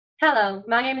Hello,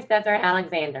 my name is Desiree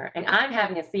Alexander, and I'm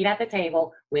having a seat at the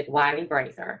table with Wiley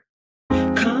Brazier.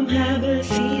 Come have a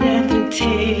seat at the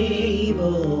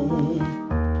table.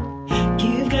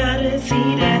 You've got a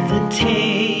seat at the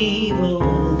table.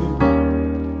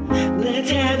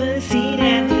 Let's have a seat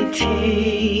at the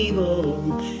table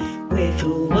with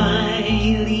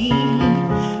Wiley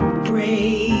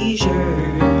Brazier.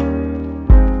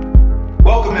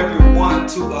 Welcome everyone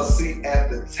to A Seat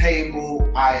at the Table.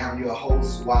 I am your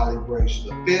host, Wiley Brazier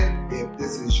the Fifth. If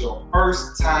this is your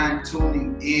first time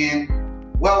tuning in,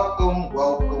 welcome.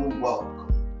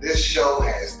 This show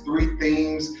has three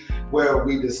themes where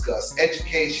we discuss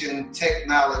education,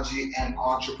 technology, and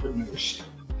entrepreneurship.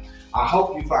 I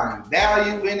hope you find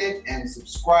value in it and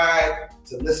subscribe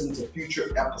to listen to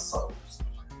future episodes.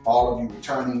 All of you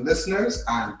returning listeners,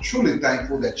 I'm truly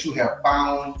thankful that you have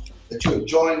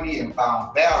joined me and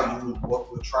found value in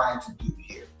what we're trying to do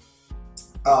here.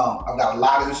 I've got a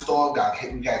lot in store.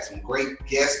 We've had some great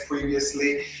guests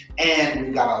previously, and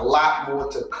we've got a lot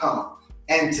more to come.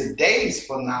 And today's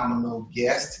phenomenal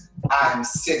guest I'm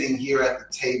sitting here at the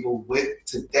table with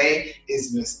today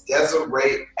is Miss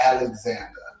Desiree Alexander.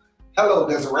 Hello,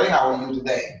 Desiree. How are you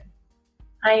today?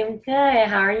 I'm good.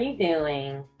 How are you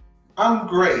doing? I'm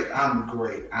great.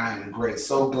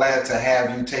 So glad to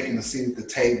have you taking a seat at the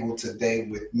table today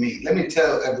with me. Let me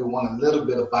tell everyone a little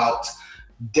bit about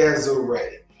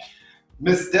Desiree.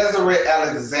 Miss Desiree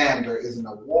Alexander is an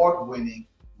award-winning,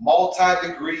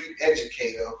 multi-degree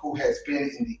educator who has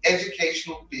been in the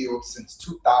educational field since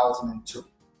 2002.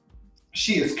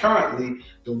 She is currently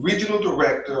the Regional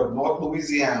Director of North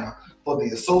Louisiana for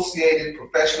the Associated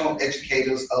Professional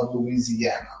Educators of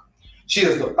Louisiana. She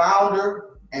is the founder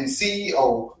and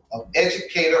CEO of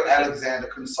Educator Alexander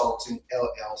Consulting,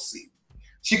 LLC.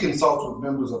 She consults with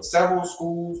members of several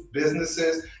schools,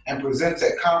 businesses, and presents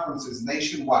at conferences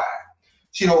nationwide.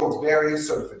 She holds various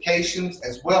certifications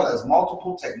as well as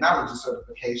multiple technology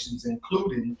certifications,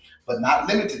 including, but not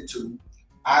limited to,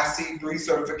 IC3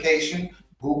 certification,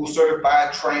 Google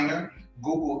Certified Trainer,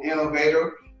 Google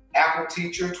Innovator, Apple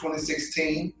Teacher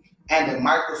 2016, and a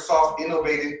Microsoft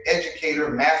Innovative Educator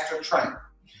Master Trainer.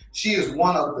 She is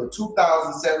one of the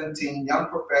 2017 Young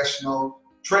Professional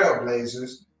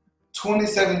Trailblazers,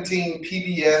 2017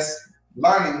 PBS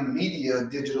Learning Media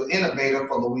Digital Innovator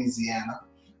for Louisiana,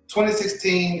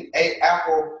 2016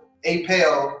 Apple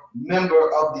APEL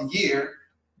Member of the Year,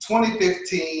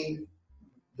 2015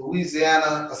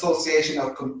 Louisiana Association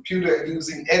of Computer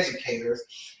Using Educators,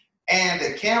 and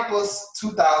the Campus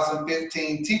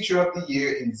 2015 Teacher of the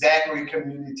Year in Zachary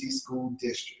Community School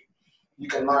District. You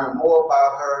can learn more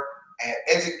about her at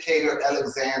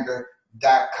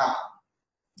educatoralexander.com.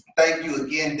 Thank you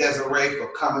again, Desiree,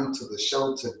 for coming to the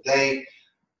show today.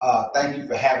 Thank you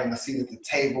for having a seat at the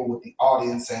table with the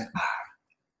audience and I.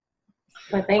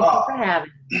 Well, thank you for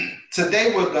having me.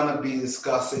 Today we're going to be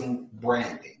discussing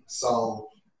branding.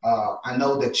 So I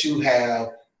know that you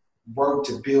have worked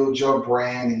to build your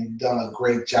brand and you've done a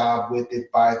great job with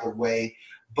it, by the way.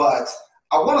 But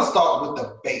I want to start with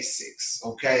the basics,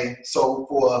 okay? So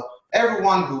for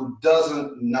everyone who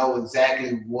doesn't know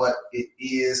exactly what it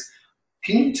is,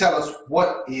 can you tell us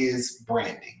what is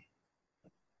branding?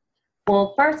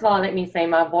 Well, first of all, let me say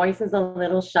my voice is a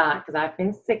little shot because I've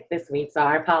been sick this week, so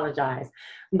I apologize.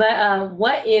 But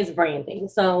what is branding?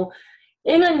 So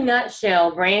in a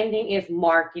nutshell, branding is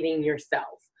marketing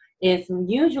yourself. It's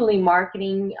usually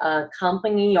marketing a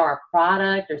company or a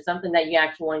product or something that you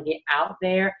actually want to get out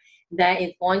there that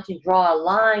is going to draw a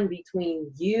line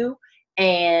between you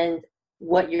and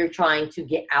what you're trying to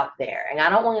get out there. And I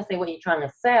don't want to say what you're trying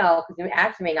to sell because you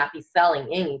actually may not be selling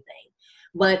anything.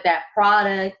 But that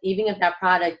product, even if that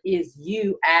product is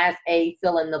you as a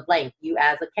fill in the blank, you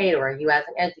as a caterer, you as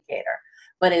an educator,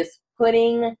 but it's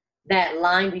putting that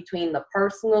line between the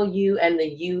personal you and the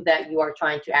you that you are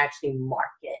trying to actually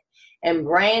market. And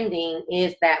branding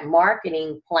is that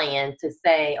marketing plan to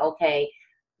say, okay,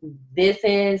 this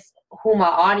is who my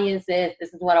audience is.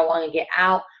 This is what I want to get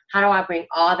out. How do I bring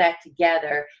all that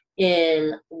together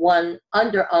in one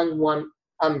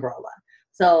umbrella?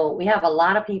 So we have a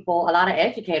lot of people, a lot of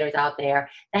educators out there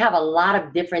that have a lot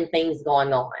of different things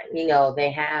going on. You know,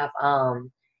 they have a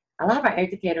lot of our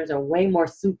educators are way more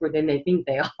super than they think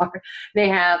they are. They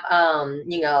have, a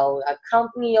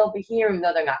company over here, even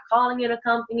though they're not calling it a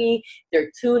company. They're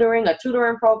a tutoring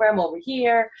program over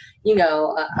here,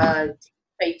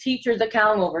 a teacher's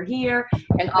account over here,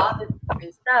 and all this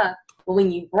different stuff. But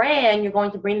when you brand, you're going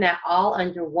to bring that all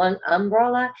under one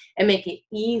umbrella and make it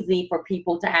easy for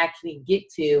people to actually get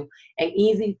to and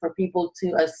easy for people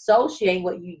to associate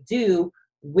what you do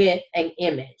with an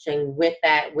image and with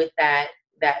that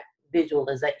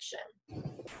visualization.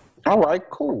 All right,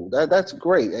 cool. That's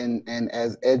great. And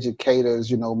as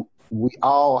educators, we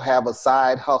all have a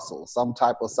side hustle, some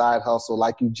type of side hustle,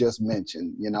 like you just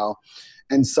mentioned,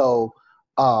 And so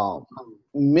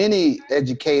many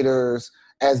educators,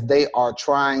 as they are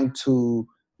trying to,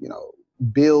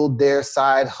 build their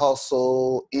side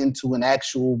hustle into an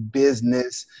actual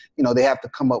business, they have to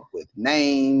come up with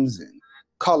names and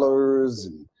colors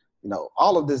and,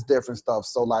 all of this different stuff.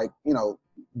 So like,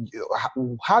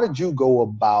 how did you go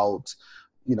about,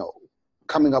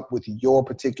 coming up with your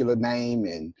particular name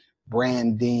and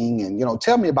branding and,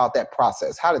 tell me about that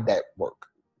process. How did that work?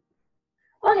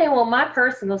 Okay, well, my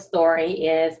personal story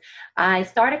is I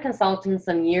started consulting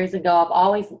some years ago.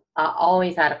 I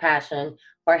always had a passion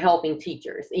for helping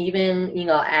teachers. Even,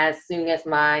 as soon as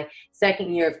my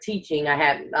second year of teaching, I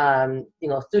had,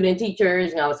 student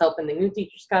teachers, and I was helping the new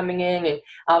teachers coming in, and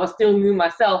I was still new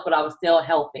myself, but I was still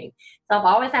helping. So I've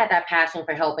always had that passion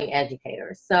for helping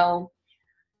educators. So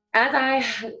as I,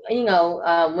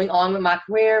 went on with my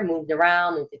career, moved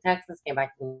around, moved to Texas, came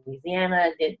back to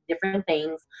Louisiana, did different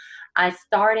things, I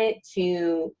started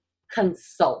to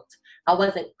consult. I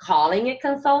wasn't calling it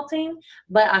consulting,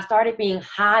 but I started being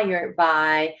hired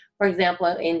by, for example,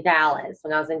 in Dallas.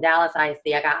 When I was in Dallas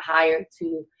IC, I got hired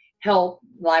to help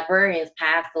librarians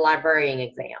pass the librarian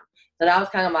exam. So that was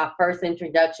kind of my first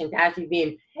introduction to actually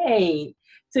being paid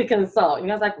to consult. And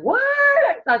I was like, what?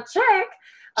 A check?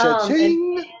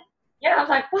 Cha-ching. Yeah, I was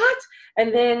like, what?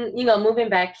 And then, moving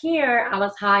back here, I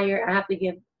was hired. I have to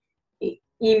give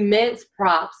immense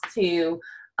props to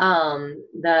the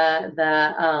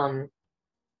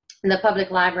public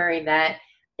library that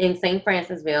in St.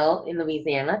 Francisville in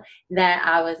Louisiana, that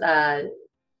I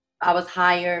was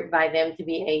hired by them to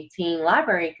be a teen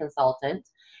library consultant.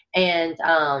 And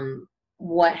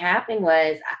what happened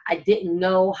was I didn't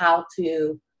know how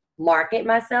to market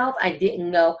myself. I didn't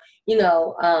know,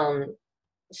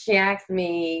 she asked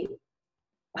me,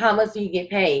 how much do you get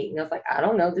paid? And I was like, I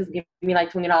don't know, just give me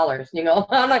like $20,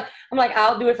 I'm like,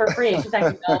 I'll do it for free. And she's like,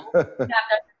 you have to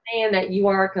understand that you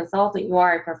are a consultant, you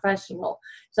are a professional.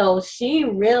 So she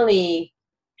really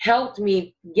helped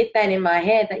me get that in my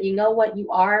head that, you know what,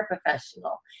 you are a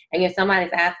professional. And if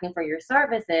somebody's asking for your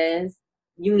services,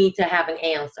 you need to have an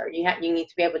answer. You need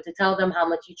to be able to tell them how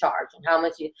much you charge and how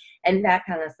much and that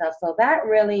kind of stuff. So that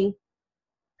really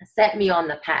set me on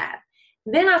the path.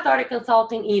 Then I started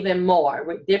consulting even more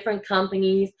with different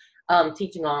companies,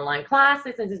 teaching online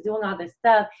classes and just doing all this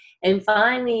stuff. And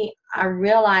finally, I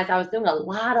realized I was doing a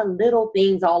lot of little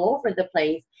things all over the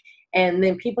place. And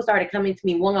then people started coming to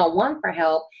me one-on-one for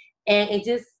help. And it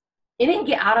didn't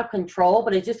get out of control,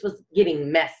 but it just was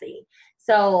getting messy.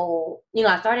 So,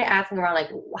 I started asking around,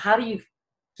 like, how do you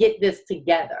get this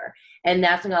together? And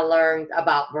that's when I learned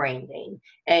about branding.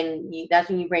 And that's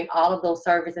when you bring all of those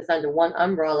services under one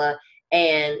umbrella.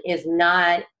 And it's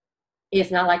not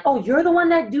like, oh, you're the one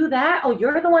that do that. Oh,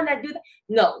 you're the one that do that.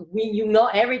 No,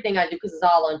 everything I do because it's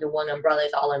all under one umbrella.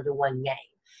 It's all under one name.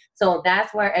 So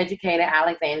that's where Educator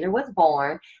Alexander was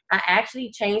born. I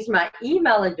actually changed my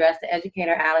email address to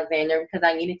Educator Alexander because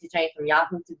I needed to change from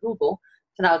Yahoo to Google.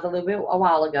 So that was a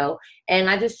while ago. And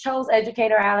I just chose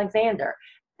Educator Alexander.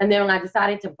 And then when I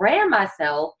decided to brand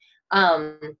myself,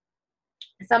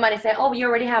 somebody said, oh, you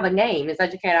already have a name. It's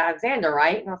Educator Alexander,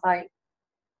 right? And I was like,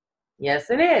 yes,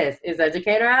 it is. It's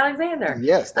Educator Alexander.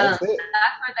 Yes, that's it.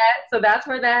 That's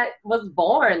where that was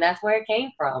born. That's where it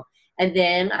came from. And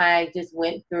then I just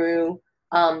went through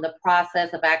the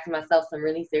process of asking myself some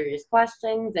really serious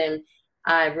questions. And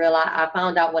I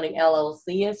found out what an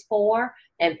LLC is for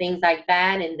and things like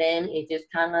that. And then it just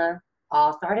kind of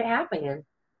all started happening.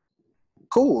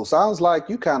 Cool. Sounds like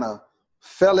you kind of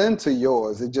fell into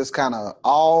yours. It just kind of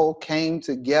all came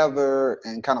together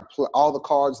and kind of all the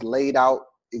cards laid out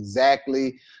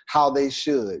exactly how they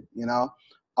should,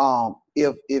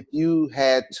 if you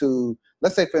had to,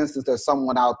 let's say, for instance, there's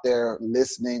someone out there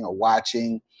listening or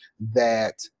watching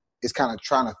that is kind of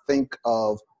trying to think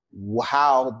of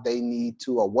how they need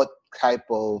to, or what type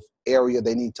of area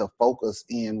they need to focus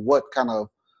in, what kind of,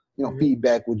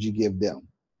 feedback would you give them?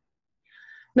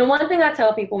 The one thing I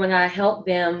tell people when I help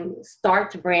them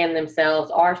start to brand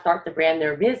themselves or start to brand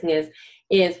their business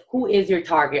is, who is your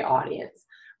target audience?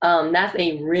 That's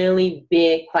a really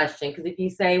big question, because if you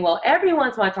say, well,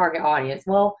 everyone's my target audience,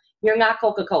 well, you're not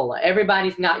Coca-Cola.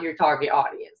 Everybody's not your target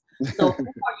audience. So who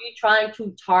are you trying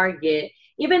to target?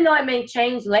 Even though it may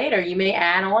change later, you may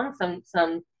add on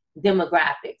some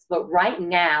demographics. But right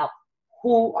now,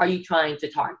 who are you trying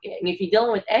to target? And if you're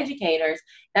dealing with educators,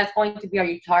 that's going to be, are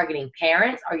you targeting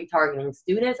parents? Are you targeting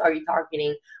students? Are you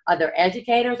targeting other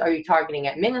educators? Are you targeting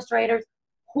administrators?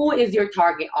 who is your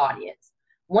target audience?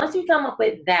 Once you come up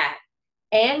with that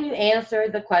and you answer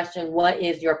the question, what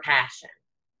is your passion?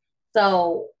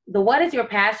 So the what is your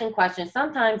passion question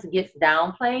sometimes gets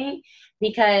downplayed,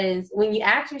 because when you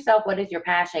ask yourself, what is your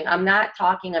passion? I'm not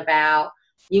talking about,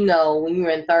 you know, when you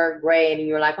were in third grade and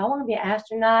you're like, I want to be an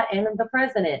astronaut and I'm the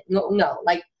president. No,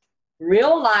 like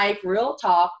real life, real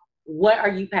talk. What are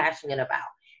you passionate about?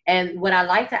 And what I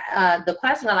like to, the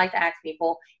question I like to ask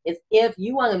people is, if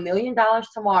you won $1 million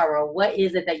tomorrow, what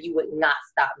is it that you would not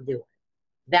stop doing?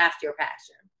 That's your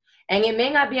passion. And it may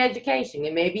not be education.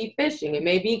 It may be fishing. It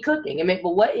may be cooking.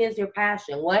 But what is your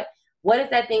passion? What is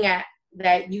that thing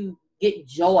that you get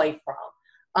joy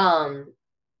from?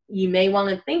 You may want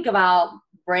to think about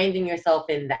branding yourself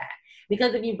in that.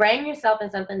 Because if you brand yourself in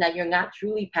something that you're not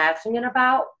truly passionate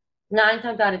about, 9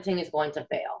 times out of 10 is going to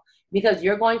fail. Because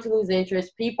you're going to lose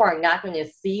interest. People are not going to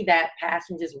see that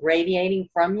passion just radiating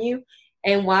from you.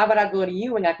 And why would I go to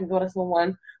you when I can go to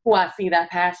someone who I see that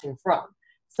passion from?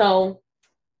 So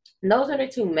those are the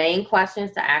 2 main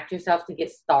questions to ask yourself to get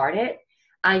started.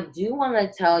 I do want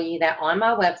to tell you that on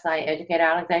my website,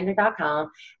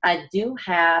 educatoralexander.com, I do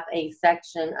have a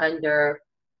section under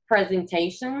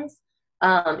presentations.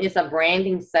 It's a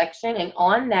branding section. And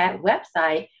on that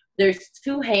website, there's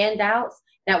 2 handouts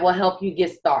that will help you get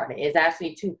started. It's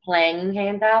actually 2 planning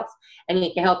handouts, and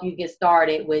it can help you get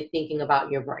started with thinking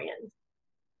about your brand.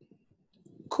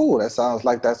 Cool. That sounds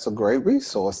like that's a great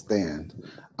resource then.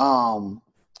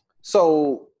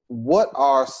 So what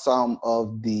are some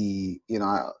of the,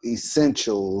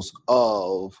 essentials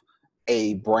of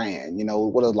a brand?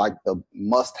 What are like the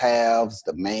must-haves,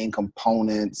 the main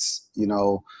components?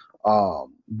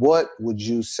 What would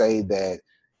you say that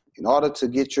in order to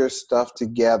get your stuff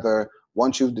together,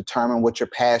 once you've determined what your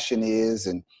passion is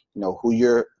and, who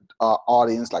your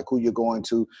audience, like who you're going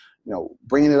to,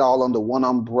 bringing it all under one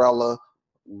umbrella,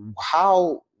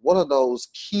 what are those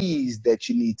keys that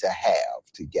you need to have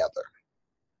together?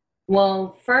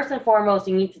 Well, first and foremost,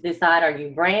 you need to decide, are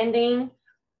you branding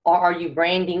or are you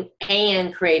branding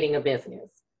and creating a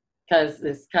business? Because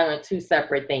it's kind of 2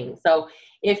 separate things. So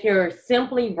if you're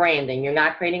simply branding, you're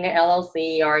not creating an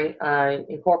LLC or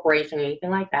incorporation or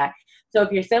anything like that. So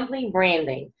if you're simply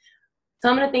branding,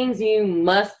 some of the things you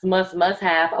must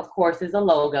have, of course, is a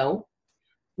logo.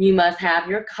 You must have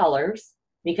your colors,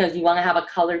 because you want to have a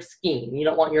color scheme. You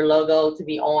don't want your logo to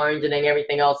be orange and then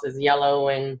everything else is yellow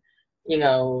and,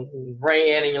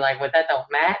 red, and you're like, well, that don't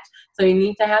match. So you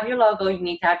need to have your logo. You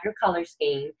need to have your color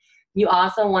scheme. You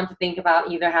also want to think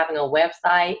about either having a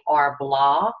website or a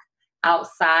blog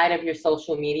outside of your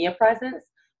social media presence.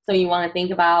 So you want to think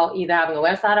about either having a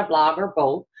website, a blog, or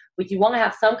both. But you want to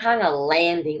have some kind of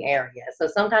landing area. So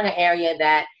some kind of area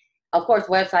that, of course,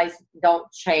 websites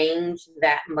don't change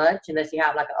that much unless you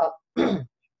have like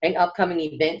an upcoming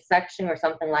event section or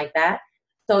something like that.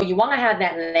 So you want to have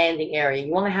that landing area.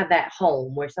 You want to have that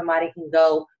home where somebody can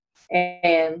go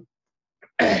and,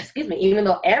 excuse me, even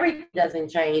though everything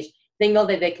doesn't change, they know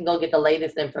that they can go get the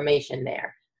latest information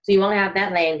there. So you want to have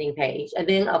that landing page. And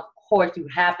then, of course, you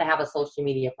have to have a social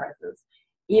media presence.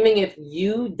 Even if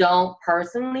you don't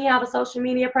personally have a social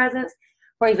media presence,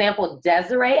 for example,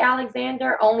 Desiree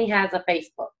Alexander only has a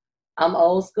Facebook. I'm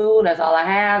old school. That's all I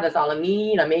have. That's all I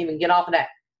need. I may even get off of that.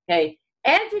 Okay.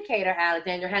 Educator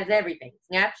Alexander has everything.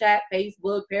 Snapchat,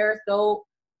 Facebook, Periscope,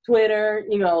 Twitter,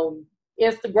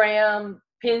 Instagram,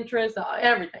 Pinterest,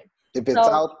 everything. If it's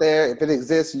out there, if it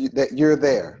exists, that you're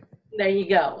there. There you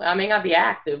go. I may not be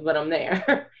active, but I'm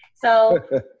there. So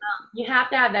you have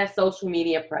to have that social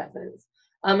media presence.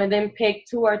 And then pick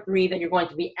 2 or 3 that you're going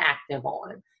to be active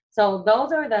on. So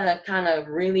those are the kind of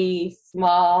really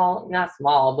not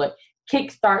small, but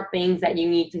kickstart things that you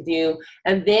need to do.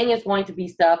 And then it's going to be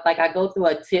stuff like I go through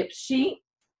a tip sheet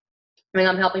when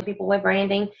I'm helping people with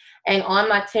branding. And on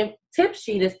my tip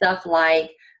sheet is stuff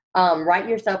like write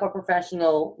yourself a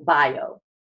professional bio.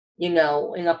 In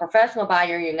a professional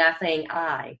bio, you're not saying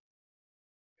I.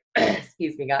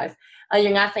 Excuse me, guys.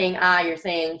 You're not saying I, you're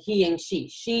saying he and she.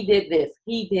 She did this,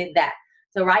 he did that.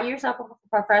 So write yourself a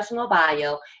professional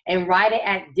bio and write it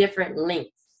at different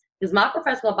lengths. Because my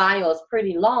professional bio is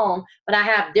pretty long, but I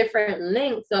have different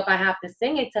links. So if I have to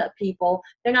sing it to people,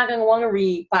 they're not going to want to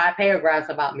read 5 paragraphs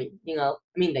about me.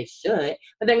 They should,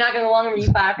 but they're not going to want to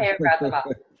read 5 paragraphs about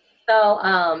me. So,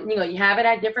 you have it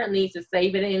at different lengths. To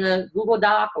save it in a Google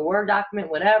Doc, a Word document,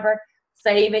 whatever.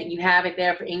 Save it. You have it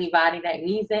there for anybody that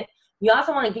needs it. You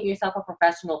also want to get yourself a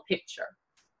professional picture.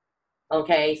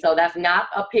 Okay, so that's not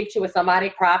a picture with somebody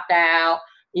cropped out.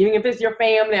 Even if it's your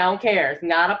family, I don't care. It's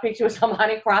not a picture with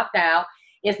somebody cropped out.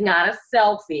 It's not a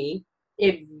selfie.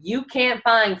 if you can't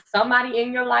find somebody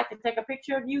in your life to take a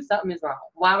picture of you, something is wrong.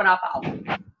 Why would I follow you?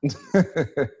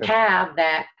 Have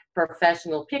that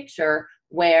professional picture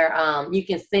where you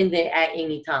can send it at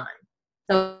any time.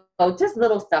 So just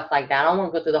little stuff like that. I don't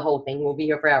want to go through the whole thing. We'll be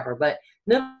here forever. But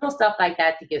little stuff like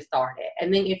that to get started.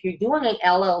 And then if you're doing an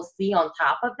LLC on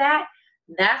top of that,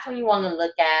 that's when you want to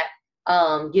look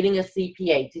at getting a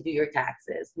CPA to do your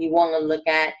taxes. You want to look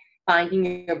at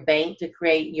finding your bank to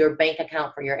create your bank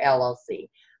account for your LLC.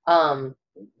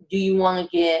 Do you want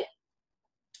to get,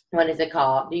 what is it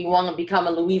called? Do you want to become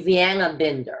a Louisiana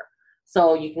vendor?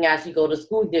 So you can actually go to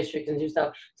school districts and do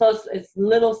stuff. So it's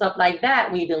little stuff like that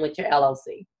when you're dealing with your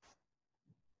LLC.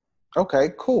 Okay,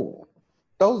 cool.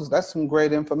 That's some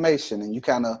great information. And you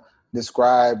kind of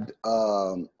described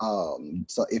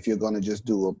so if you're going to just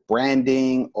do a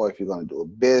branding or if you're going to do a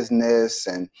business.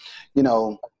 And, you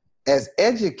know, as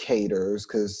educators,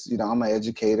 because, you know, I'm an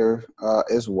educator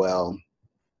as well,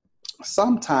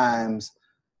 sometimes,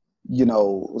 you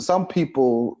know, some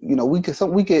people, you know, we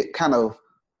get kind of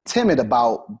timid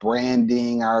about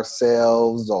branding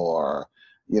ourselves, or,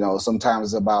 you know,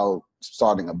 sometimes about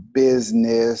starting a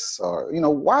business, or, you know,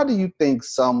 why do you think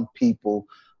some people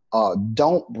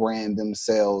don't brand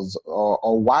themselves,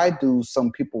 or why do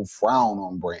some people frown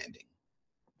on branding?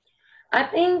 I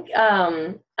think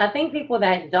people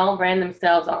that don't brand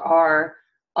themselves or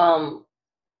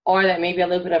that maybe a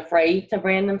little bit afraid to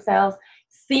brand themselves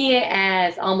see it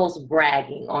as almost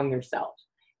bragging on yourself,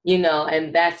 you know,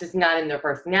 and that's just not in their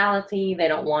personality. They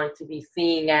don't want to be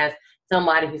seen as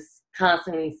somebody who's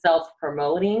constantly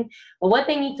self-promoting. But what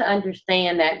they need to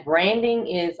understand, that branding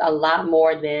is a lot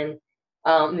more than,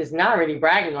 it's not really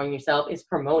bragging on yourself, it's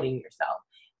promoting yourself.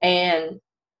 And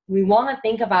we want to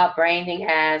think about branding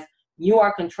as you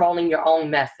are controlling your own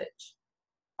message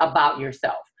about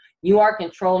yourself. You are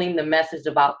controlling the message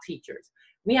about teachers.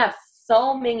 We have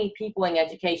so many people in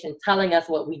education telling us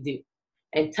what we do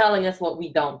and telling us what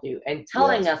we don't do and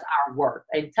telling us our worth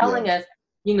and telling us,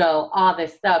 you know, all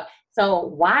this stuff. So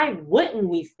why wouldn't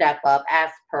we step up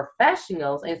as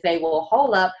professionals and say, well,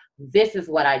 hold up, this is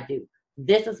what I do.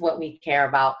 This is what we care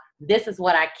about. This is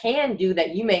what I can do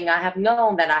that you may not have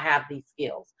known that I have these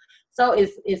skills. So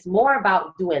it's more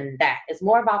about doing that. It's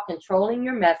more about controlling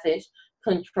your message,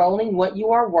 controlling what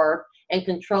you are worth, and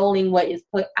controlling what is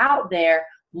put out there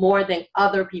more than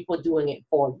other people doing it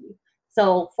for you.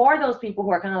 So for those people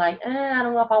who are kind of like, I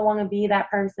don't know if I want to be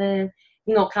that person,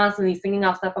 you know, constantly singing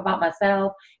out stuff about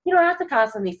myself, you don't have to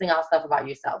constantly sing out stuff about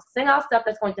yourself. Sing out stuff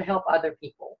that's going to help other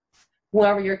people,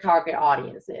 whoever your target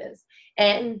audience is.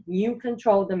 And you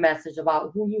control the message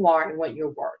about who you are and what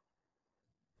you're worth.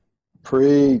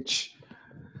 Preach.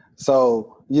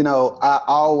 So, you know,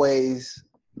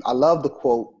 I love the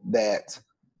quote that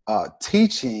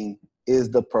teaching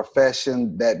is the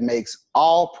profession that makes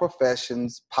all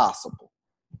professions possible.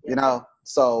 You know,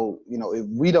 so, you know, if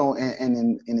we don't,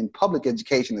 and in public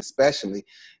education especially,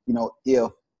 you know,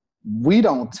 if we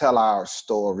don't tell our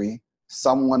story,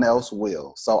 someone else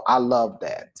will. So I love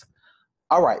that.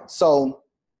 All right. So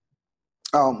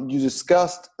you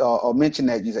discussed or mentioned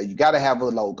that you said you got to have a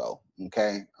logo.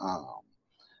 Okay.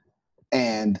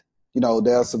 And, you know,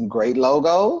 there are some great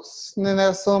logos and then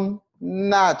there's some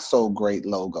not so great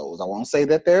logos. I won't say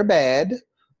that they're bad,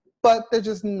 but they're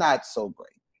just not so great.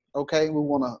 Okay. We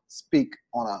want to speak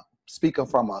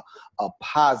from a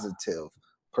positive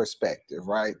perspective,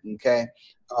 right? Okay.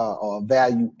 Or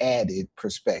value added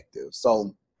perspective.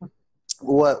 So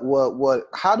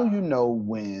how do you know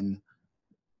when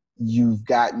you've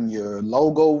gotten your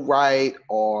logo right,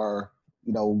 or,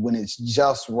 you know, when it's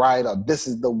just right, or this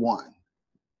is the one?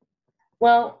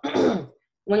 Well,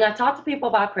 when I talk to people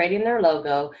about creating their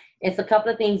logo, it's a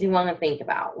couple of things you want to think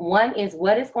about. One is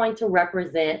what is going to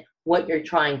represent what you're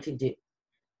trying to do.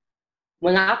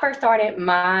 When I first started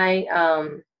my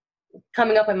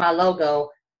coming up with my logo,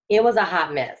 it was a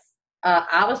hot mess.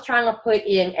 I was trying to put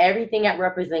in everything that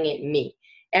represented me,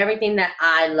 everything that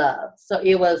I loved. So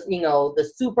it was, you know, the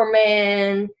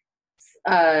Superman,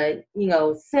 you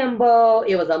know, symbol.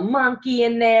 It was a monkey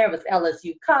in there. It was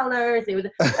LSU colors. It was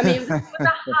a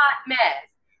hot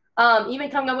mess. Even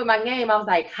coming up with my name, I was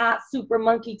like, hot super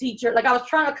monkey teacher. Like I was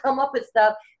trying to come up with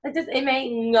stuff that it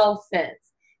made no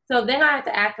sense. So then I had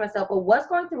to ask myself, well, what's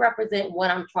going to represent what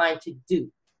I'm trying to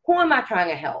do? Who am I trying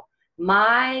to help?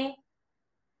 My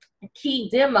key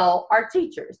demo are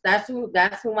teachers. That's who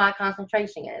my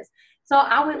concentration is. So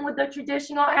I went with the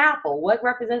traditional apple. What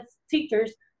represents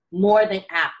teachers more than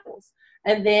apples?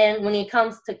 And then when it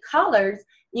comes to colors,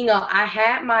 you know, I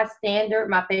had my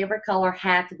favorite color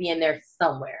had to be in there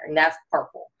somewhere, and that's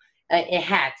purple. It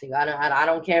had to. I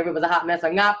don't care if it was a hot mess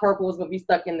or not. Purple was going to be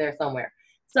stuck in there somewhere.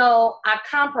 So I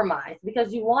compromised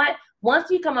because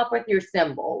once you come up with your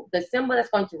symbol, the symbol that's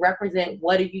going to represent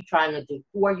what are you trying to do,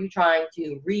 who are you trying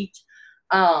to reach.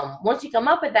 Once you come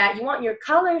up with that, you want your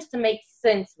colors to make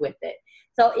sense with it.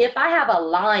 So if I have a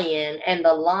lion and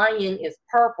the lion is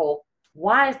purple,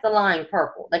 why is the lion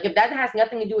purple? Like if that has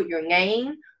nothing to do with your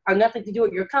name or nothing to do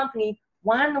with your company,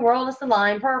 why in the world is the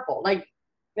lion purple? Like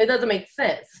it doesn't make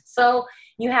sense. So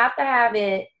you have to have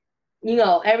it,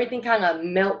 everything kind of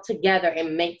melt together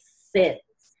and make sense.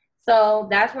 So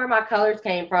that's where my colors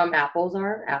came from. Apples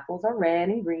are red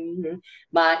and green, and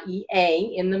my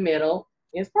EA in the middle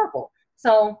is purple.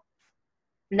 So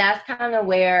that's kind of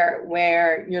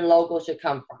where your logo should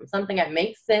come from. Something that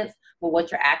makes sense with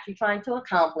what you're actually trying to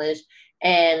accomplish.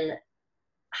 And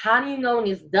how do you know when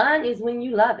it's done is when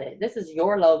you love it. This is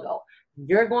your logo.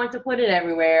 You're going to put it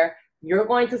everywhere. You're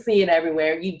going to see it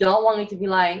everywhere. You don't want it to be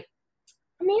like,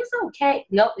 I mean, it's okay.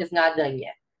 Nope, it's not done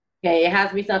yet. Okay, it has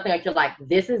to be something that you're like,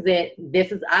 this is it.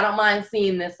 I don't mind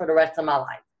seeing this for the rest of my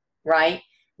life, right?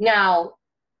 Now,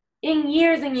 in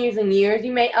years and years and years,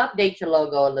 you may update your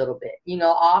logo a little bit.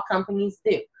 All companies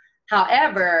do.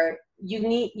 However,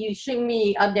 you shouldn't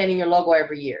be updating your logo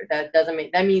every year. That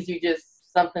means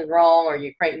something's wrong or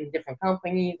you're creating different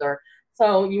companies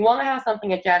so you want to have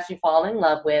something that you actually fall in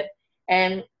love with.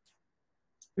 And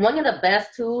one of the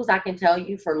best tools I can tell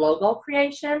you for logo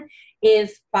creation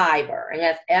is Fiverr, and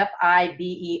that's Fiverr,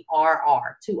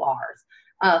 2 R's.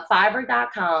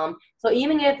 Fiverr.com. So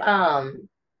even if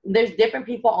there's different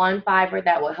people on Fiverr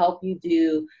that will help you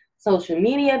do social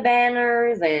media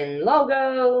banners and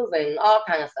logos and all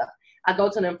kind of stuff. I go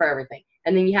to them for everything.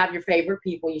 And then you have your favorite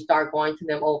people. You start going to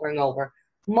them over and over.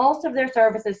 Most of their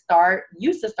services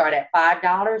used to start at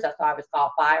 $5. That's why it was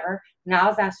called Fiverr. Now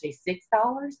it's actually $6.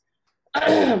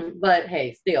 But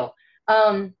hey, still.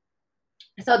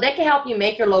 So they can help you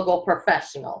make your logo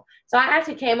professional. So I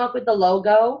actually came up with the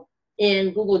logo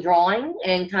in Google Drawing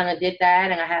and kind of did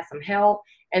that, and I had some help.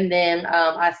 And then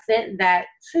I sent that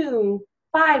to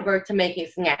Fiverr to make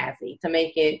it snazzy, to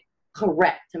make it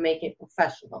correct, to make it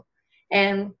professional.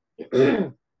 And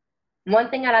one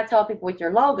thing that I tell people with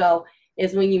your logo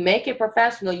is when you make it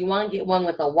professional, you want to get one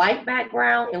with a white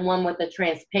background and one with a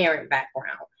transparent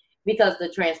background, because the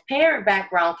transparent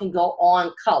background can go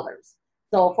on colors.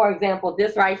 So for example,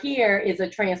 this right here is a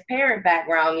transparent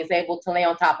background. It's able to lay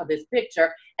on top of this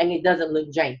picture and it doesn't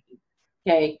look janky.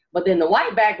 Okay, but then the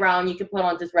white background you can put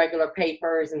on just regular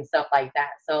papers and stuff like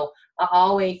that. So I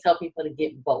always tell people to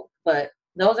get both. But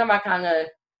those are my kind of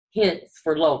hints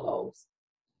for logos.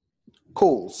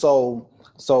 Cool. So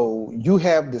you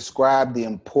have described the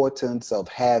importance of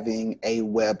having a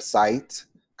website,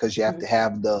 because you have to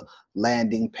have the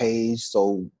landing page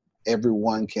so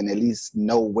everyone can at least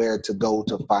know where to go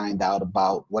to find out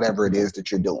about whatever it is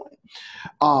that you're doing.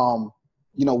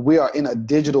 We are in a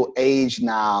digital age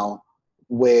now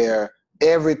where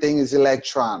everything is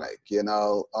electronic.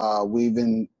 We've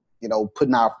been,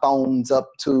 putting our phones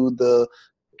up to the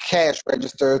cash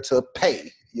register to pay,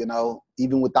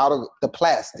 even without the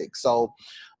plastic. So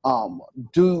how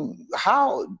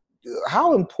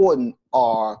important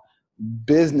are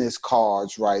business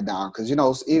cards right now? Because,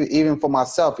 even for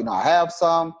myself, I have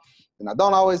some and I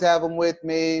don't always have them with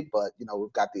me, but,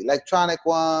 we've got the electronic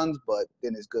ones, but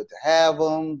then it's good to have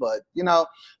them. But,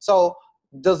 so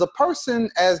does a person,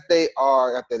 as they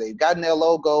are, after they've gotten their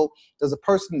logo, does a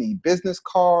person need business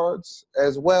cards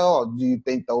as well? Or do you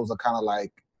think those are kind of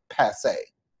like passe?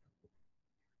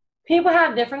 People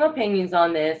have different opinions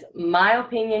on this. My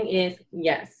opinion is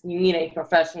yes, you need a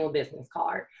professional business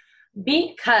card,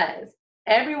 because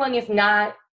everyone is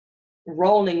not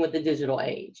rolling with the digital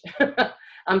age.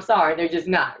 I'm sorry, they're just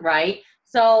not, right?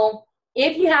 So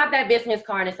if you have that business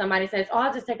card and somebody says, oh,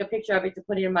 I'll just take a picture of it to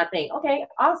put it in my thing. Okay,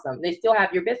 awesome. They still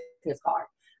have your business card.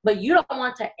 But you don't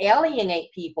want to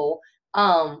alienate people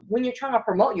when you're trying to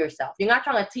promote yourself. You're not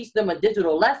trying to teach them a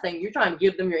digital lesson. You're trying to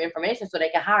give them your information so they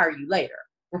can hire you later,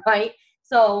 right?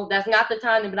 So that's not the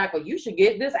time to be like, well, you should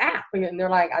get this app. And they're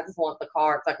like, I just want the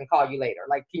card so I can call you later.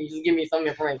 Like, can you just give me some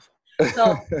information?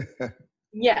 So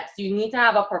yes, you need to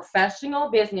have a professional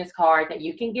business card that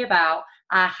you can give out.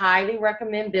 I highly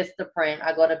recommend Vistaprint.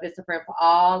 I go to Vistaprint for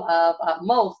all of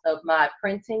most of my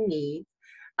printing needs.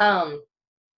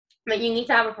 But you need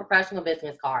to have a professional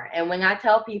business card. And when I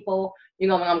tell people,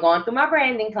 when I'm going through my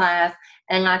branding class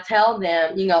and I tell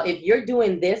them, if you're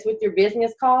doing this with your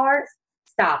business cards,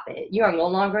 stop it. You are no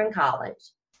longer in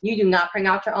college. You do not print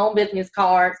out your own business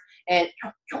cards and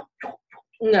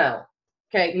no.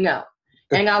 Okay, no.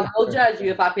 And I will judge you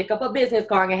if I pick up a business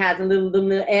card and it has a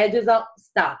little edges up.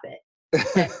 Stop it.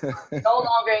 Okay? No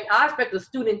longer. I expect a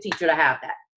student teacher to have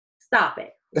that. Stop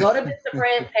it. Go to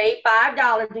Vistaprint, pay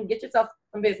 $5 and get yourself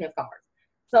some business cards.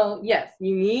 So yes,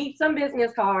 you need some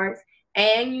business cards,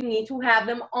 and you need to have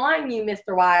them on you,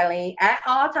 Mr. Wiley, at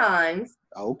all times.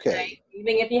 Okay.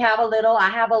 Even if you have a little, I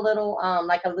have a little,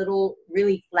 like a little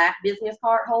really flat business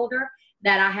card holder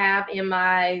that I have in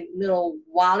my little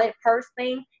wallet purse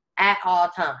thing at all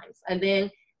times. And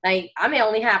then, like, I may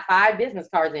only have 5 business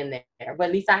cards in there, but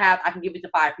at least I can give it to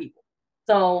 5 people.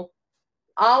 So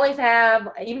always have,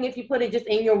 even if you put it just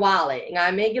in your wallet, and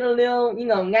I may get a little,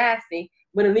 nasty,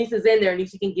 but at least it's in there, at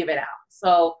least you can give it out.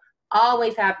 So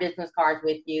always have business cards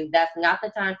with you. That's not the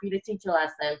time for you to teach a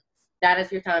lesson. That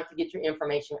is your time to get your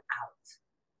information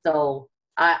out. So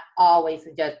I always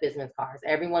suggest business cards.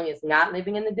 Everyone is not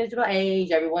living in the digital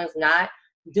age. Everyone's not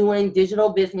doing digital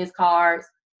business cards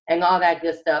and all that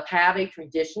good stuff. Have a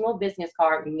traditional business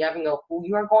card. You never know who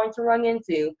you are going to run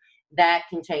into that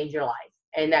can change your life.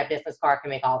 And that business card can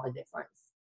make all the difference.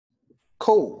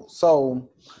 Cool. So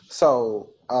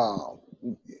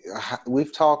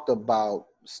we've talked about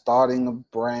starting a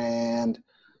brand,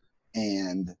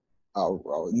 and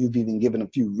you've even given a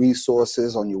few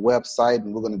resources on your website,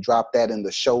 and we're going to drop that in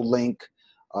the show link,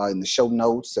 in the show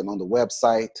notes and on the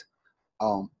website.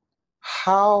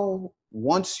 How,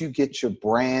 once you get your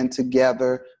brand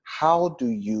together, how do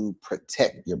you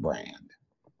protect your brand?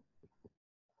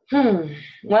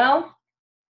 Well,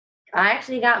 I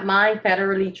actually got mine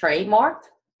federally trademarked.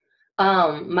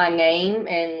 My name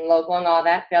and logo and all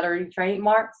that federally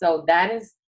trademarked. So that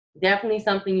is definitely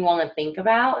something you want to think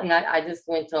about. And I just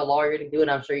went to a lawyer to do it.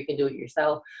 I'm sure you can do it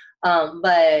yourself.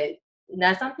 But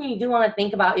that's something you do want to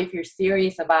think about if you're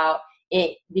serious about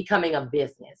it becoming a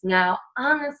business. Now,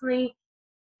 honestly,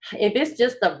 if it's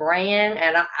just a brand,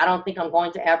 and I don't think I'm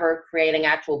going to ever create an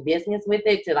actual business with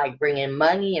it to like bring in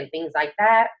money and things like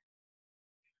that,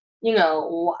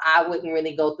 I wouldn't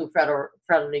really go through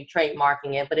federally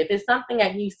trademarking it. But if it's something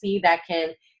that you see that can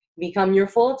become your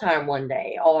full-time one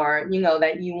day, or,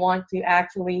 that you want to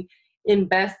actually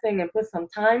invest in and put some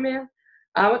time in,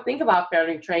 I would think about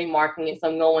federally trademarking it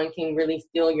so no one can really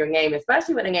steal your name,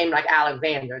 especially with a name like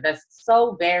Alexander. That's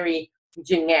so very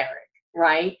generic,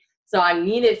 right? So I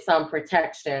needed some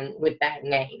protection with that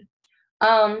name.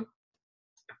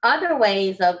 Other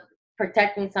ways of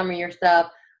protecting some of your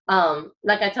stuff,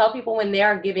 like I tell people when they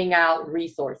are giving out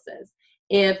resources,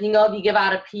 if you give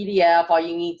out a PDF, all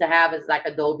you need to have is like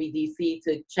Adobe DC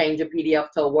to change a PDF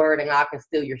to a Word, and I can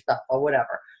steal your stuff or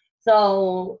whatever.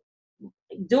 So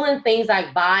doing things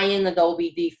like buying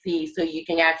Adobe DC so you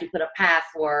can actually put a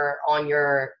password on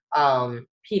your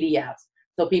PDFs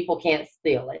so people can't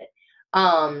steal it.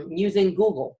 Using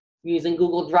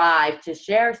Google Drive to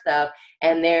share stuff.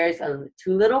 And there's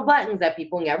 2 little buttons that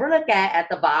people never look at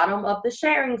the bottom of the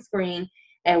sharing screen.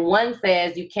 And one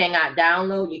says you cannot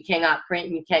download, you cannot print,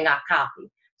 you cannot copy.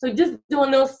 So just doing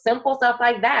those simple stuff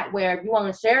like that, where if you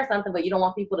want to share something but you don't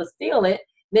want people to steal it,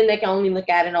 then they can only look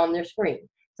at it on their screen.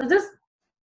 So just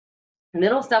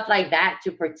little stuff like that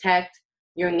to protect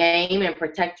your name and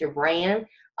protect your brand.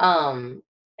 And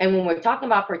when we're talking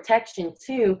about protection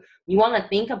too, you want to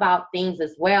think about things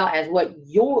as well as what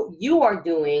you are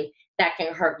doing that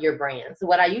can hurt your brand. So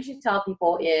what I usually tell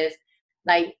people is,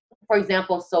 like, for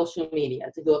example, social media,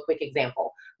 to do a quick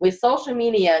example. With social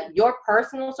media, your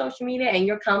personal social media and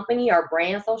your company or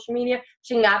brand social media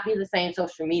should not be the same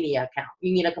social media account.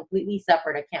 You need a completely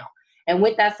separate account. And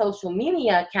with that social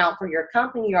media account for your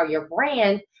company or your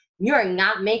brand, you're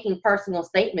not making personal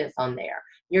statements on there.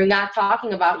 You're not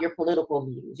talking about your political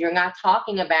views. You're not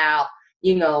talking about,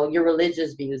 your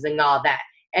religious views and all that.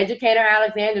 Educator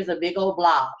Alexander's a big old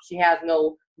blob. She has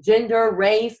no gender,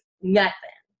 race, nothing,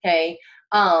 okay?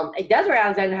 Desiree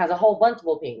Alexander has a whole bunch of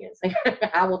opinions.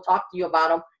 I will talk to you about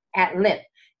them at length.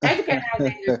 Educator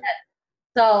Alexander.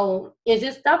 So it's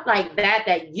just stuff like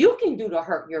that you can do to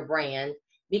hurt your brand,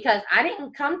 because I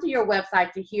didn't come to your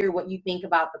website to hear what you think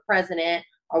about the president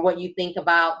or what you think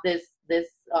about this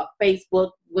Facebook,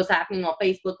 what's happening on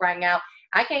Facebook right now.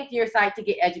 I came to your site to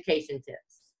get education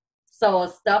tips. So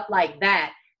stuff like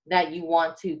that you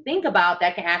want to think about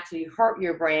that can actually hurt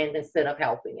your brand instead of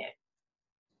helping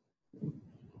it.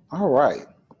 All right.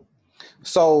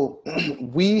 So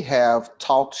we have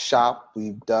talked shop.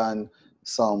 We've done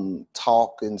some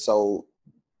talk. And so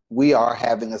we are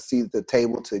having a seat at the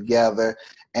table together.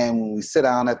 And when we sit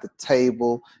down at the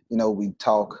table, we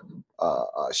talk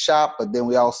shop, but then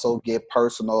we also get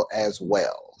personal as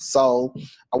well. So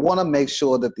I want to make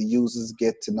sure that the users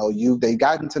get to know you. They've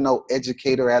gotten to know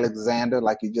Educator Alexander,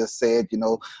 like you just said,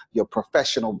 your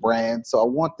professional brand. So I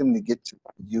want them to get to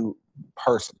know you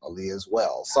personally as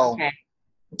well. So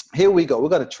Here we go. We're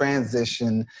going to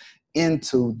transition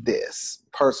into this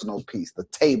personal piece, the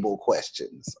table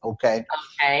questions. Okay.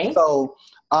 Okay. So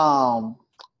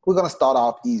we're going to start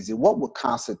off easy. What would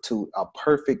constitute a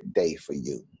perfect day for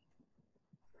you?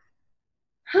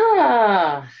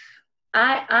 Huh.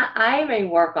 I'm a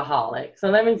workaholic. So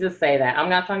let me just say that. I'm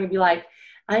not trying to be like,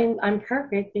 I'm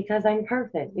perfect because I'm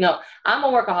perfect. No, I'm a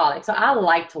workaholic. So I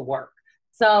like to work.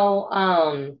 So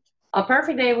a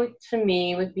perfect day to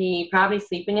me would be probably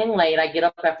sleeping in late. I get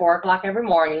up at 4 o'clock every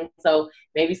morning. So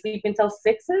maybe sleep until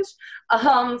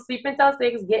 6-ish. Sleep until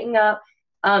 6, getting up,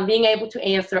 being able to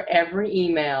answer every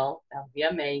email. That would be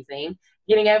amazing.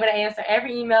 Getting able to answer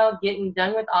every email, getting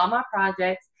done with all my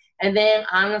projects, and then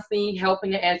honestly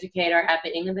helping an educator at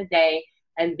the end of the day,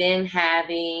 and then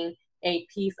having a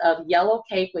piece of yellow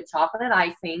cake with chocolate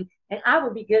icing, and I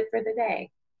would be good for the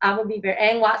day. I would be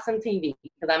and watch some TV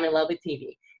because I'm in love with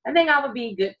TV. I think I would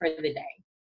be good for the day.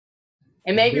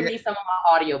 And maybe Ve- read some of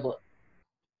my audiobook.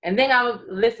 And then I would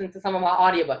listen to some of my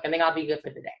audiobook, and then I'll be good for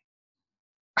the day.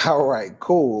 All right,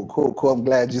 cool. I'm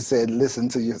glad you said listen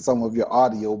to some of your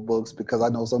audio books, because I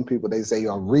know some people, they say,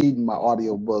 I'm reading my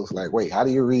audio books. Like, wait, how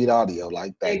do you read audio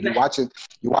like that? Exactly.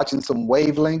 You watching some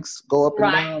wavelengths go up and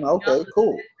Right. down? Okay,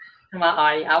 cool. To my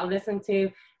audio. I would listen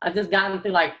to, I've just gotten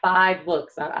through like 5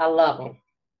 books. I love them.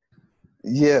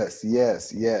 Yes.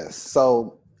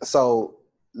 So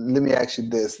let me ask you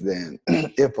this then.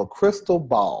 If a crystal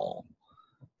ball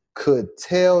could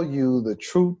tell you the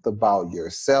truth about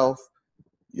yourself,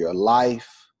 your life,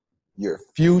 your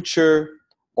future,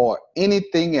 or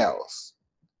anything else,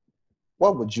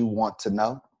 what would you want to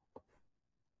know?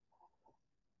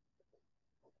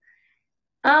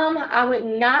 I would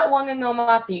not want to know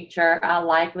my future. I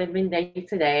like living day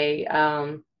to day.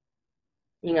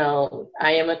 You know,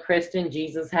 I am a Christian.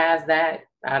 Jesus has that.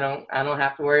 I don't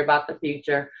have to worry about the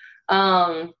future.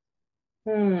 Um,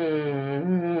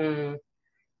 hmm.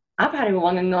 I probably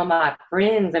want to know my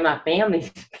friends and my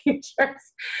family's futures,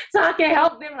 so I can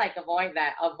help them like avoid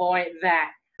that. I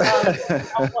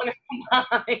want to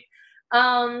mine.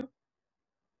 Um,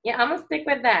 yeah, I'm gonna stick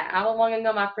with that. I would want to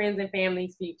know my friends and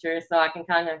family's futures so I can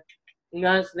kind of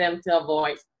nudge them to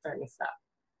avoid certain stuff.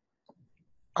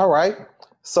 All right.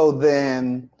 So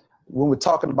then, when we're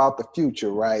talking about the future,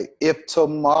 right? If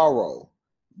tomorrow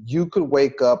you could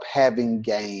wake up having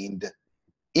gained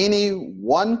any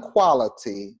one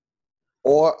quality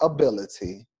or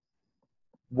ability,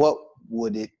 what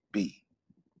would it be?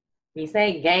 You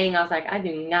say gain, I was like, I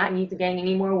do not need to gain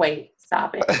any more weight.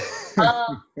 Stop it.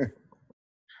 Um,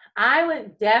 I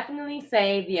would definitely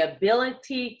say the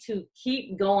ability to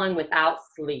keep going without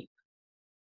sleep.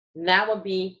 That would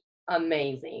be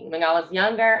amazing. When I was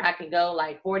younger, I could go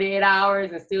like 48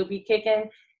 hours and still be kicking.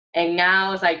 And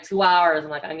now it's like 2 hours. I'm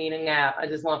like, I need a nap. I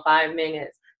just want 5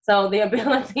 minutes. So the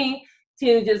ability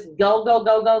to just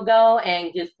go,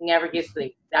 and just never get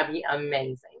sleep. That'd be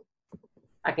amazing.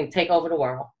 I can take over the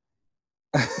world.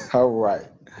 All right.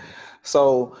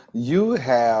 So you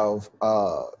have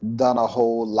done a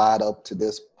whole lot up to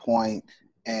this point,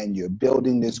 and you're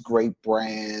building this great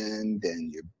brand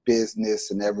and your business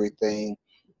and everything.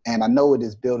 And I know it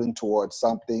is building towards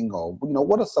something, or,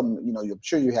 what are some, I'm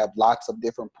sure you have lots of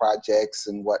different projects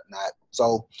and whatnot.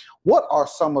 So what are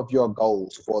some of your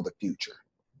goals for the future?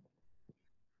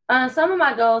 Some of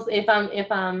my goals, if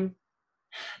I'm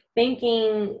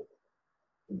thinking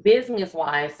business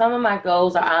wise, some of my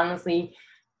goals are honestly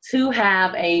to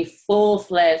have a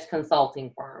full-fledged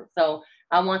consulting firm. So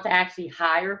I want to actually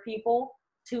hire people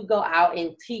to go out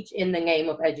and teach in the name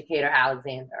of Educator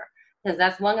Alexander, because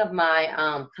that's one of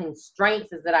my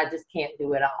constraints, is that I just can't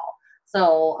do it all.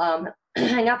 So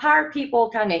and I've hired people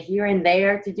kind of here and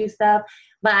there to do stuff,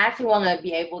 but I actually want to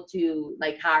be able to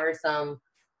like hire some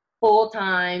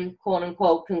full-time, quote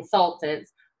unquote,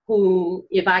 consultants who,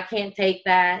 if I can't take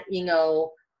that,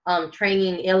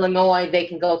 training in Illinois, they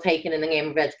can go take it in the name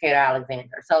of Educator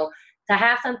Alexander. So to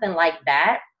have something like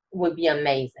that would be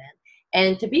amazing.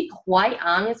 And to be quite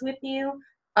honest with you,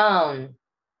 I've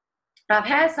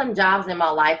had some jobs in my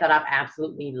life that I've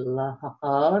absolutely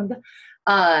loved.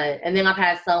 And then I've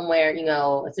had some where,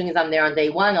 as soon as I'm there on day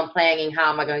one, I'm planning,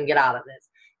 how am I going to get out of this?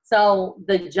 So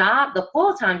the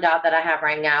full-time job that I have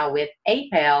right now with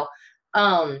APAL,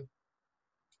 and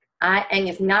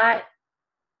it's not,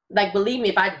 like, believe me,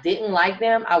 if I didn't like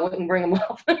them, I wouldn't bring them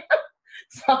up.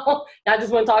 So I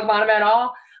just wouldn't talk about them at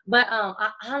all. But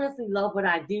I honestly love what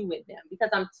I do with them, because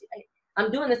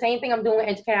I'm doing the same thing I'm doing with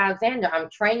Educator Alexander. I'm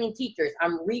training teachers.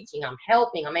 I'm reaching. I'm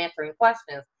helping. I'm answering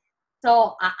questions.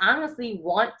 So I honestly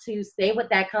want to stay with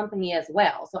that company as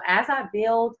well. So as I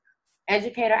build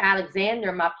Educator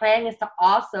Alexander, my plan is to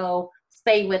also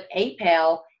stay with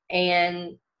APAL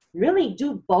and really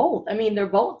do both. I mean, they're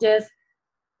both just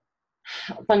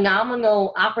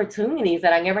phenomenal opportunities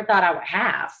that I never thought I would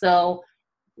have. So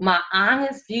my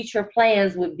honest future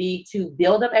plans would be to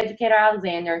build up Educator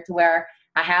Alexander to where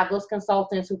I have those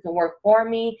consultants who can work for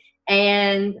me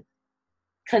and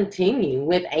continue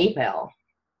with APEL.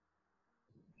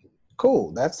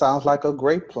 Cool. That sounds like a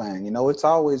great plan. You know, it's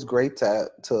always great to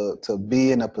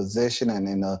be in a position and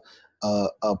in a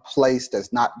place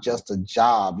that's not just a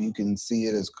job. You can see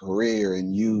it as career,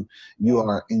 and you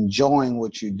are enjoying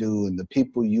what you do and the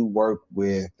people you work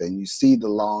with, and you see the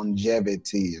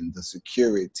longevity and the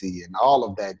security and all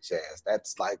of that jazz.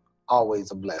 That's like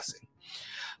always a blessing.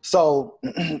 So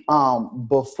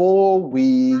before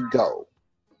we go,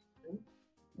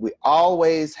 we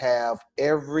always have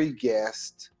every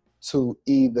guest to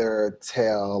either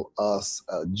tell us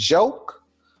a joke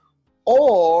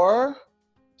or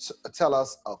tell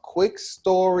us a quick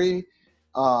story.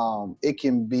 It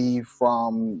can be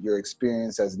from your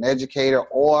experience as an educator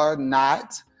or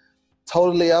not.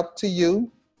 Totally up to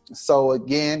you. So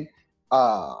again,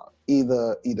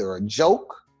 either a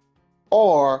joke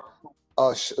or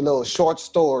a little short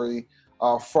story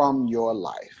from your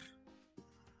life.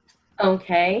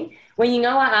 Okay. Well, you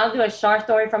know what? I'll do a short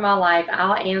story from my life.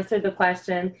 I'll answer the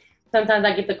question. Sometimes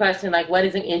I get the question like, what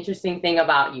is an interesting thing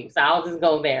about you? So I'll just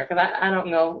go there because I don't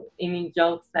know any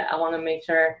jokes that I want to make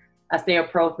sure I stay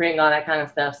appropriate and all that kind of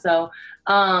stuff. So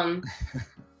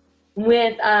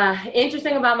with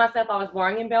interesting about myself, I was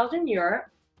born in Belgium, Europe.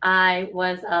 I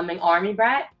was an army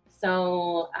brat.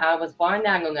 So I was born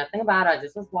there. I know nothing about it. I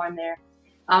just was born there.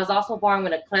 I was also born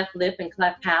with a cleft lip and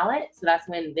cleft palate. So that's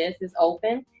when this is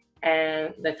open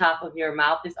and the top of your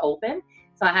mouth is open.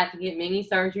 So I had to get many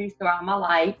surgeries throughout my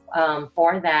life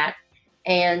for that.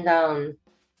 And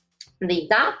the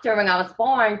doctor, when I was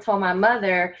born, told my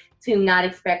mother to not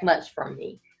expect much from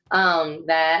me.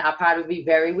 That I'd probably be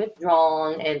very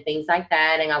withdrawn and things like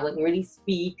that. And I wouldn't really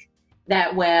speak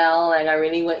that well. And I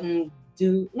really wouldn't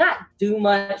not do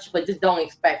much, but just don't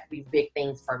expect these big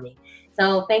things from me.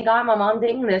 So thank God my mom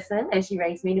didn't listen, and she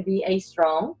raised me to be a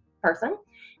strong person.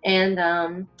 And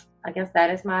I guess that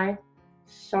is my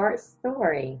short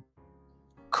story.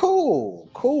 Cool.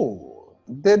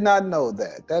 Did not know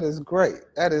that. That is great.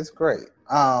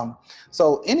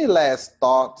 So any last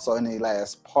thoughts or any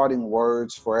last parting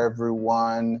words for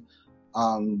everyone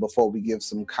before we give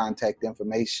some contact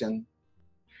information?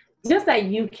 Just that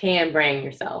you can brand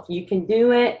yourself. You can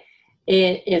do it.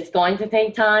 It's going to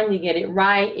take time to get it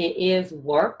right. It is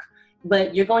work,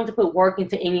 but you're going to put work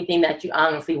into anything that you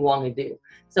honestly want to do.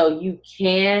 So you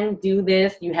can do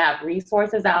this. You have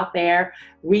resources out there.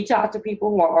 Reach out to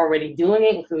people who are already doing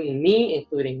it, including me,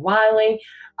 including Wiley.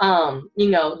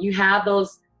 You have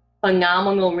those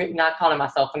phenomenal, not calling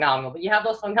myself phenomenal, but you have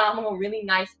those phenomenal, really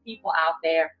nice people out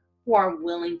there who are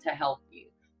willing to help you.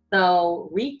 So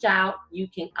reach out. You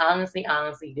can honestly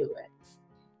do it.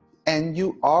 And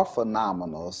you are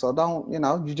phenomenal. So don't,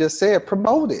 you just said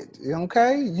promote it.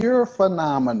 Okay? You're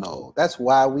phenomenal. That's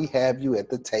why we have you at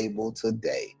the table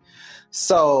today.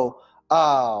 So,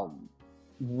 and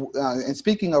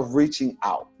speaking of reaching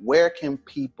out, where can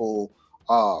people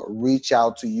reach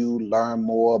out to you, learn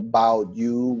more about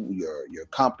you, your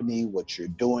company, what you're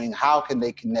doing? How can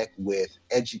they connect with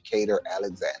Educator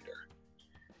Alexander?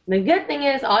 The good thing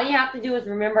is all you have to do is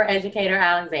remember Educator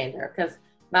Alexander, because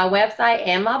my website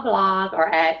and my blog are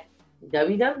at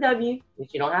www,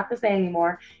 which you don't have to say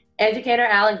anymore,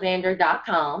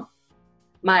 educatoralexander.com.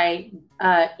 My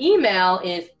email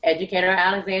is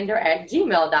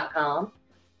educatoralexander@gmail.com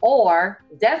or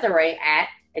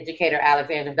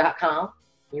Desiree@educatoralexander.com.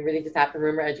 You really just have to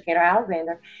remember Educator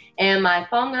Alexander. And my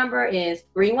phone number is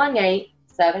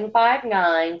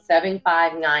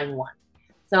 318-759-7591.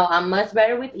 So I'm much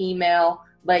better with email,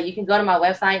 but you can go to my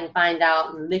website and find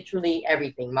out literally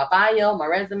everything. My bio, my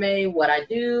resume, what I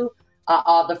do,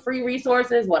 all the free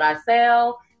resources, what I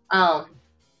sell.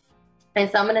 And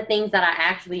some of the things that I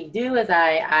actually do is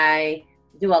I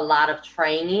do a lot of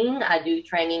training. I do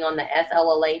training on the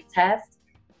SLLA test.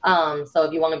 So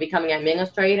if you want to become an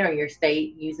administrator and your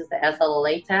state uses the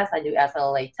SLLA test, I do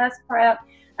SLLA test prep.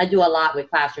 I do a lot with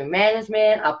classroom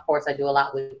management. Of course, I do a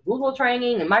lot with Google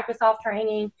training and Microsoft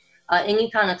training, any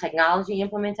kind of technology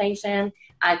implementation.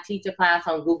 I teach a class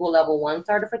on Google Level 1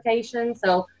 certification.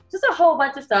 So just a whole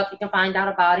bunch of stuff. You can find out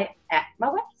about it at my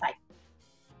website.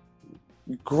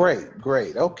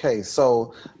 Great. Okay,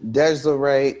 so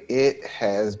Desiree, it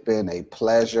has been a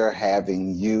pleasure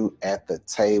having you at the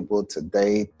table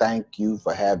today. Thank you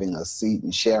for having a seat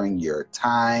and sharing your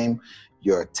time,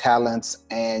 your talents,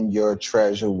 and your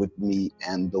treasure with me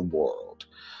and the world.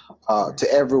 To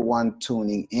everyone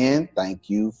tuning in, thank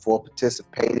you for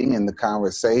participating in the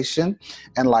conversation.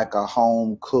 And like a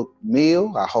home cooked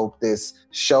meal, I hope this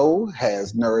show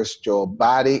has nourished your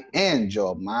body and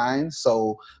your mind.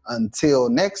 So until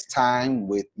next time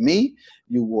with me,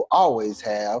 you will always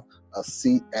have a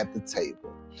seat at the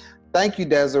table. Thank you,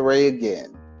 Desiree,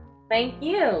 again. Thank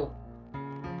you.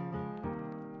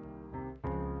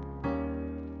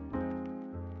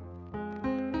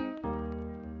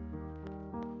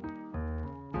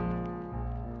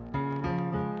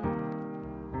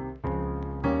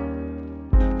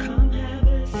 Come have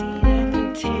a seat at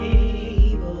the table.